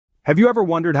Have you ever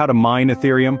wondered how to mine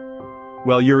Ethereum?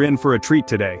 Well, you're in for a treat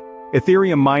today.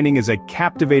 Ethereum mining is a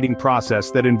captivating process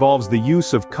that involves the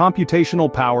use of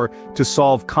computational power to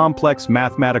solve complex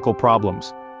mathematical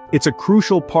problems. It's a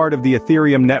crucial part of the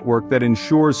Ethereum network that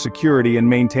ensures security and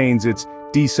maintains its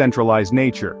decentralized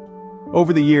nature.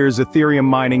 Over the years, Ethereum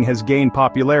mining has gained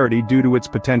popularity due to its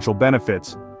potential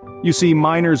benefits. You see,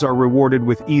 miners are rewarded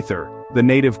with Ether, the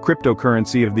native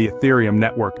cryptocurrency of the Ethereum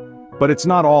network. But it's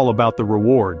not all about the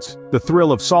rewards. The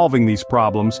thrill of solving these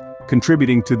problems,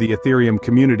 contributing to the Ethereum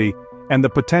community, and the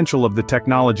potential of the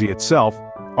technology itself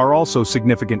are also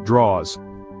significant draws.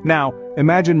 Now,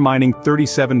 imagine mining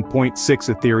 37.6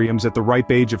 Ethereums at the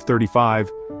ripe age of 35.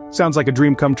 Sounds like a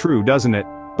dream come true, doesn't it?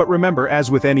 But remember,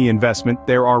 as with any investment,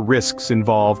 there are risks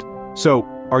involved. So,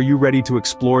 are you ready to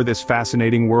explore this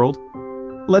fascinating world?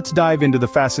 Let's dive into the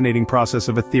fascinating process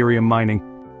of Ethereum mining.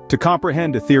 To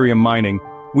comprehend Ethereum mining,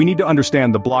 we need to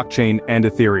understand the blockchain and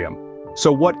Ethereum.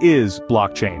 So what is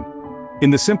blockchain? In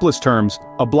the simplest terms,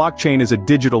 a blockchain is a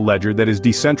digital ledger that is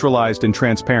decentralized and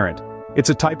transparent. It's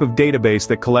a type of database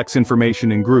that collects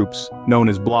information in groups, known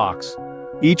as blocks.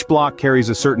 Each block carries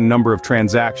a certain number of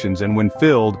transactions, and when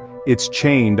filled, it's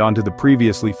chained onto the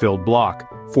previously filled block,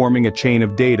 forming a chain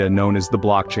of data known as the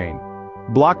blockchain.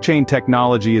 Blockchain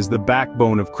technology is the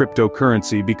backbone of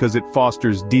cryptocurrency because it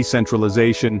fosters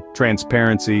decentralization,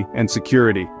 transparency, and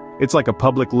security. It's like a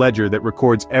public ledger that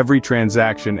records every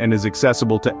transaction and is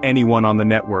accessible to anyone on the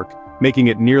network, making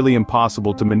it nearly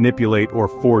impossible to manipulate or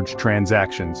forge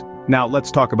transactions. Now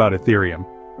let's talk about Ethereum.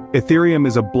 Ethereum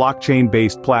is a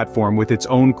blockchain-based platform with its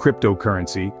own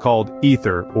cryptocurrency called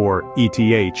Ether or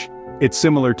ETH. It's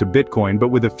similar to Bitcoin but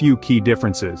with a few key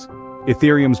differences.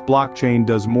 Ethereum's blockchain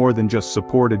does more than just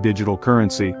support a digital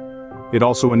currency. It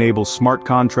also enables smart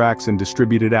contracts and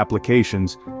distributed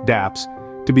applications, dApps,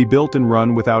 to be built and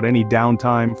run without any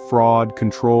downtime, fraud,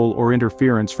 control, or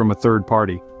interference from a third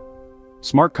party.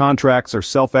 Smart contracts are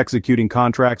self-executing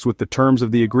contracts with the terms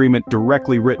of the agreement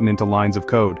directly written into lines of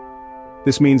code.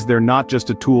 This means they're not just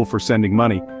a tool for sending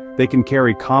money, they can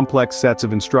carry complex sets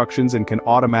of instructions and can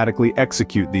automatically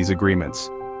execute these agreements.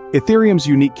 Ethereum's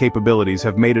unique capabilities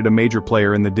have made it a major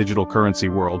player in the digital currency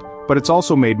world, but it's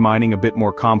also made mining a bit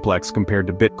more complex compared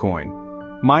to Bitcoin.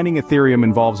 Mining Ethereum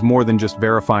involves more than just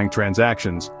verifying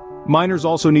transactions. Miners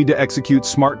also need to execute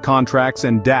smart contracts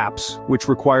and dApps, which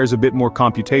requires a bit more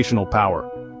computational power.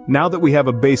 Now that we have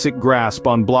a basic grasp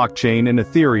on blockchain and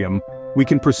Ethereum, we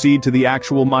can proceed to the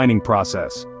actual mining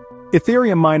process.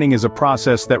 Ethereum mining is a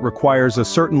process that requires a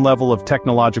certain level of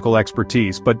technological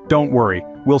expertise, but don't worry,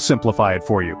 we'll simplify it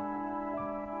for you.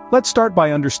 Let's start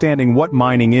by understanding what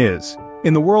mining is.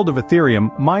 In the world of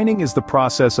Ethereum, mining is the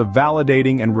process of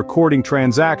validating and recording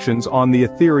transactions on the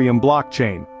Ethereum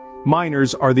blockchain.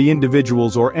 Miners are the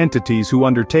individuals or entities who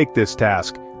undertake this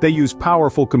task. They use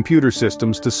powerful computer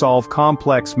systems to solve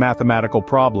complex mathematical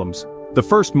problems. The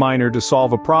first miner to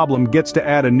solve a problem gets to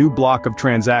add a new block of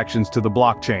transactions to the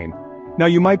blockchain. Now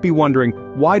you might be wondering,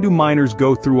 why do miners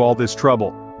go through all this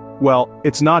trouble? Well,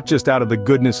 it's not just out of the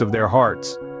goodness of their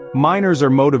hearts. Miners are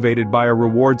motivated by a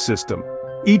reward system.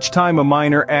 Each time a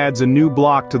miner adds a new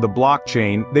block to the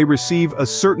blockchain, they receive a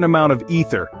certain amount of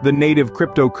Ether, the native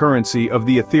cryptocurrency of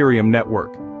the Ethereum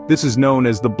network. This is known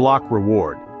as the block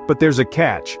reward. But there's a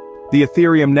catch. The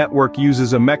Ethereum network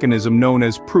uses a mechanism known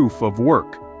as proof of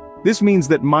work. This means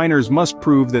that miners must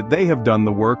prove that they have done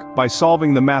the work by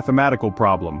solving the mathematical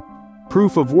problem.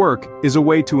 Proof of work is a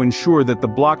way to ensure that the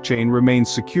blockchain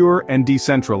remains secure and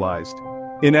decentralized.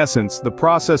 In essence, the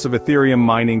process of Ethereum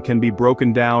mining can be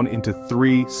broken down into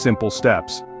 3 simple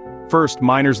steps. First,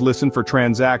 miners listen for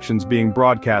transactions being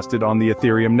broadcasted on the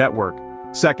Ethereum network.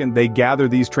 Second, they gather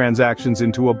these transactions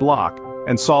into a block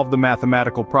and solve the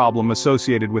mathematical problem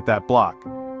associated with that block.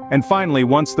 And finally,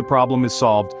 once the problem is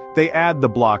solved, they add the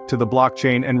block to the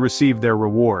blockchain and receive their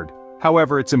reward.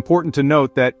 However, it's important to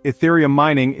note that Ethereum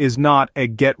mining is not a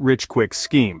get-rich-quick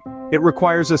scheme. It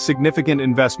requires a significant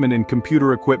investment in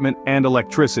computer equipment and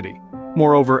electricity.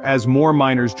 Moreover, as more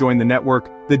miners join the network,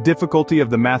 the difficulty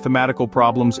of the mathematical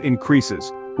problems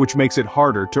increases, which makes it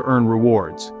harder to earn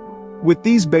rewards. With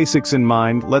these basics in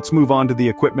mind, let's move on to the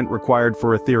equipment required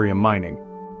for Ethereum mining.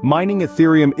 Mining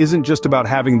Ethereum isn't just about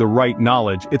having the right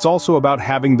knowledge, it's also about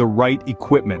having the right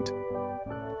equipment.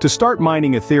 To start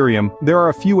mining Ethereum, there are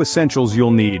a few essentials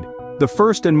you'll need. The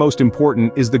first and most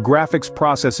important is the graphics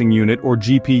processing unit or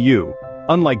GPU.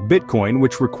 Unlike Bitcoin,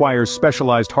 which requires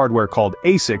specialized hardware called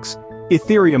ASICs,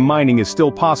 Ethereum mining is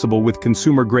still possible with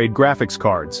consumer-grade graphics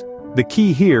cards. The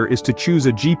key here is to choose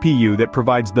a GPU that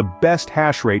provides the best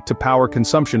hash rate to power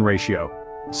consumption ratio.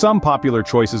 Some popular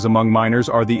choices among miners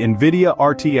are the NVIDIA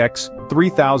RTX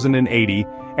 3080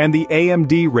 and the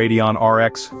AMD Radeon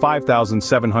RX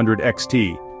 5700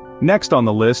 XT. Next on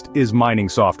the list is mining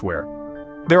software.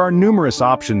 There are numerous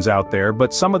options out there,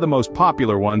 but some of the most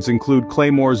popular ones include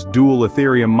Claymore's Dual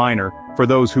Ethereum Miner, for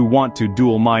those who want to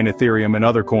dual mine Ethereum and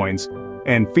other coins,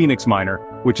 and Phoenix Miner,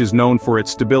 which is known for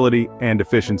its stability and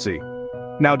efficiency.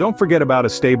 Now don't forget about a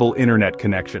stable internet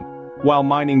connection. While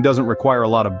mining doesn't require a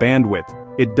lot of bandwidth,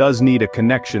 it does need a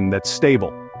connection that's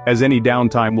stable, as any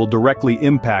downtime will directly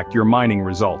impact your mining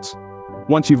results.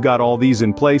 Once you've got all these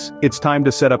in place, it's time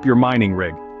to set up your mining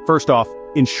rig. First off,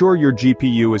 ensure your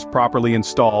GPU is properly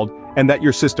installed and that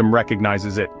your system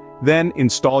recognizes it. Then,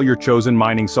 install your chosen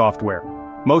mining software.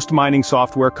 Most mining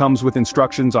software comes with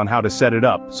instructions on how to set it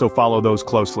up, so follow those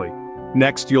closely.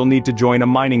 Next, you'll need to join a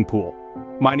mining pool.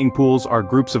 Mining pools are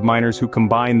groups of miners who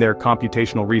combine their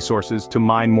computational resources to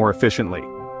mine more efficiently.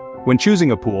 When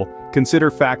choosing a pool,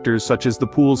 consider factors such as the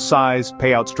pool's size,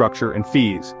 payout structure, and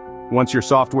fees. Once your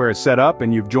software is set up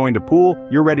and you've joined a pool,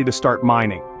 you're ready to start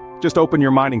mining. Just open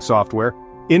your mining software,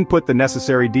 input the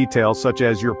necessary details such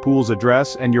as your pool's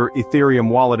address and your Ethereum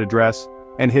wallet address,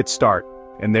 and hit start.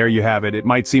 And there you have it. It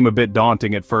might seem a bit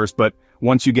daunting at first, but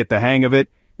once you get the hang of it,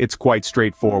 it's quite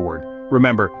straightforward.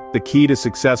 Remember, the key to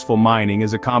successful mining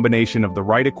is a combination of the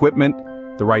right equipment,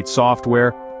 the right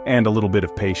software, and a little bit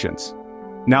of patience.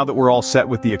 Now that we're all set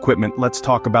with the equipment, let's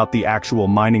talk about the actual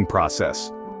mining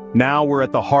process. Now we're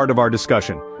at the heart of our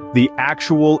discussion, the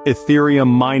actual Ethereum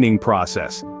mining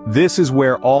process. This is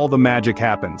where all the magic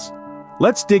happens.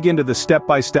 Let's dig into the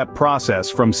step-by-step process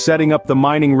from setting up the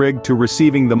mining rig to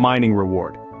receiving the mining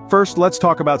reward. First, let's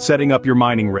talk about setting up your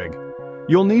mining rig.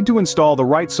 You'll need to install the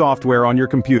right software on your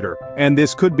computer, and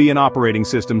this could be an operating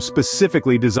system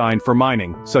specifically designed for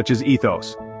mining, such as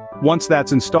ETH. Once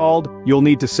that's installed, you'll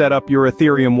need to set up your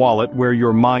Ethereum wallet where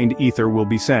your mined Ether will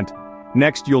be sent.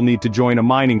 Next, you'll need to join a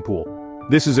mining pool.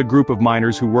 This is a group of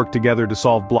miners who work together to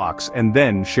solve blocks and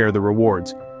then share the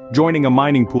rewards. Joining a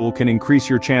mining pool can increase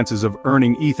your chances of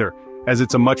earning Ether, as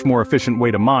it's a much more efficient way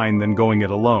to mine than going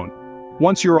it alone.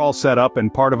 Once you're all set up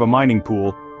and part of a mining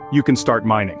pool, you can start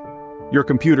mining. Your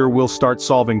computer will start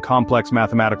solving complex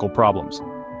mathematical problems.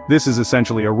 This is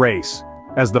essentially a race,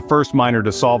 as the first miner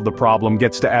to solve the problem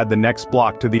gets to add the next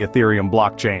block to the Ethereum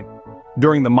blockchain.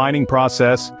 During the mining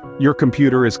process, your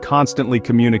computer is constantly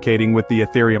communicating with the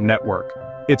Ethereum network.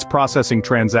 It's processing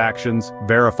transactions,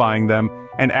 verifying them,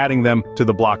 and adding them to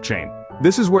the blockchain.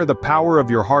 This is where the power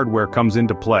of your hardware comes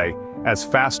into play, as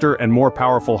faster and more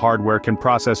powerful hardware can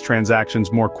process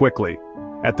transactions more quickly.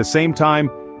 At the same time,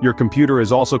 your computer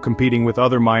is also competing with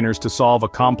other miners to solve a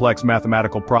complex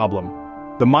mathematical problem.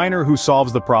 The miner who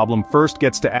solves the problem first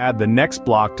gets to add the next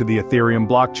block to the Ethereum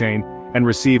blockchain and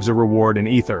receives a reward in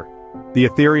Ether. The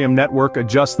Ethereum network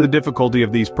adjusts the difficulty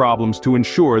of these problems to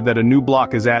ensure that a new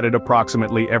block is added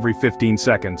approximately every 15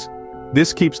 seconds.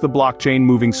 This keeps the blockchain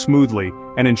moving smoothly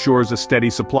and ensures a steady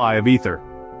supply of Ether.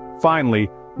 Finally,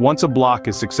 once a block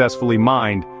is successfully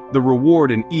mined, the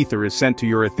reward in Ether is sent to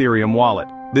your Ethereum wallet.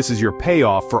 This is your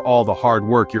payoff for all the hard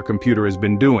work your computer has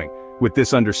been doing. With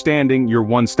this understanding, you're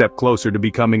one step closer to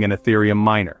becoming an Ethereum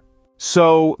miner.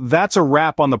 So, that's a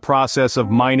wrap on the process of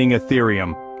mining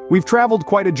Ethereum. We've traveled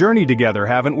quite a journey together,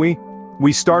 haven't we?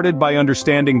 We started by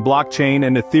understanding blockchain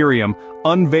and Ethereum,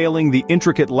 unveiling the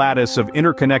intricate lattice of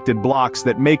interconnected blocks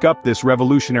that make up this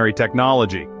revolutionary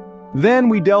technology. Then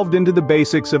we delved into the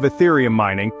basics of Ethereum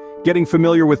mining, getting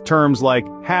familiar with terms like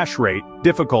hash rate,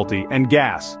 difficulty, and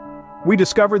gas. We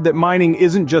discovered that mining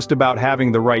isn't just about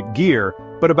having the right gear,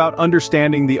 but about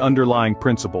understanding the underlying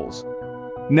principles.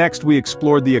 Next, we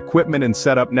explored the equipment and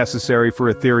setup necessary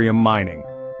for Ethereum mining.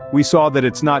 We saw that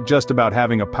it's not just about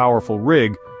having a powerful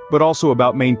rig, but also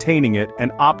about maintaining it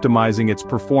and optimizing its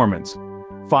performance.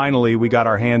 Finally, we got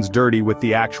our hands dirty with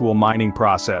the actual mining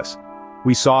process.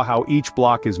 We saw how each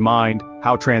block is mined,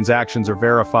 how transactions are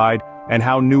verified, and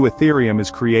how new Ethereum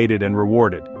is created and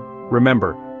rewarded.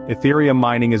 Remember, Ethereum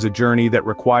mining is a journey that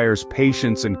requires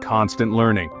patience and constant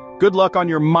learning. Good luck on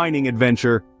your mining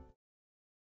adventure!